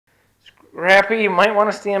Scrappy, you might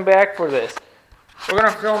want to stand back for this. We're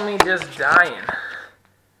going to film me just dying.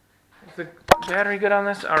 Is the battery good on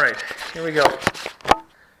this? Alright, here we go.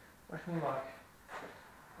 Wish me luck.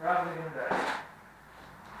 Probably going to die.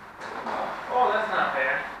 Oh, that's not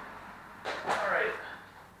bad. Alright.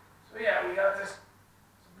 So yeah, we got this.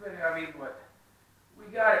 It's a bit heavy, but we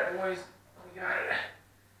got it, boys. We got it.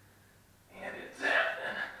 And it's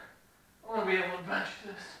happening. I'm going to be able to bench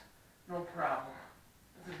this. No problem.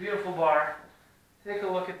 It's a beautiful bar. Take a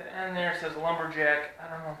look at the end there. It says Lumberjack. I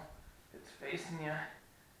don't know if it's facing you.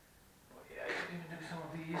 But yeah, you can even do some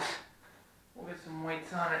of these. We'll get some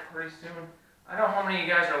weights on it pretty soon. I know how many of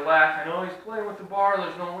you guys are laughing. Oh, he's playing with the bar.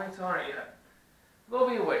 There's no weights on it yet. There'll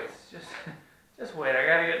be weights. Just wait. I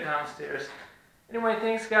gotta get downstairs. Anyway,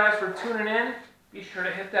 thanks guys for tuning in. Be sure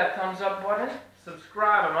to hit that thumbs up button.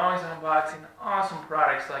 Subscribe. I'm always unboxing awesome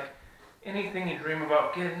products like anything you dream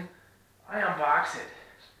about getting. I unbox it.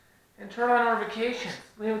 And turn on notifications.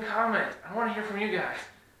 Leave a comment. I want to hear from you guys.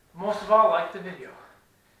 Most of all, like the video.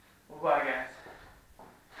 Well, bye guys.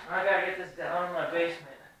 I gotta get this down in my basement.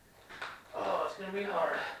 Oh, it's gonna be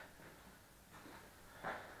hard.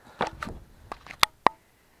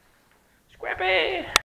 Scrappy!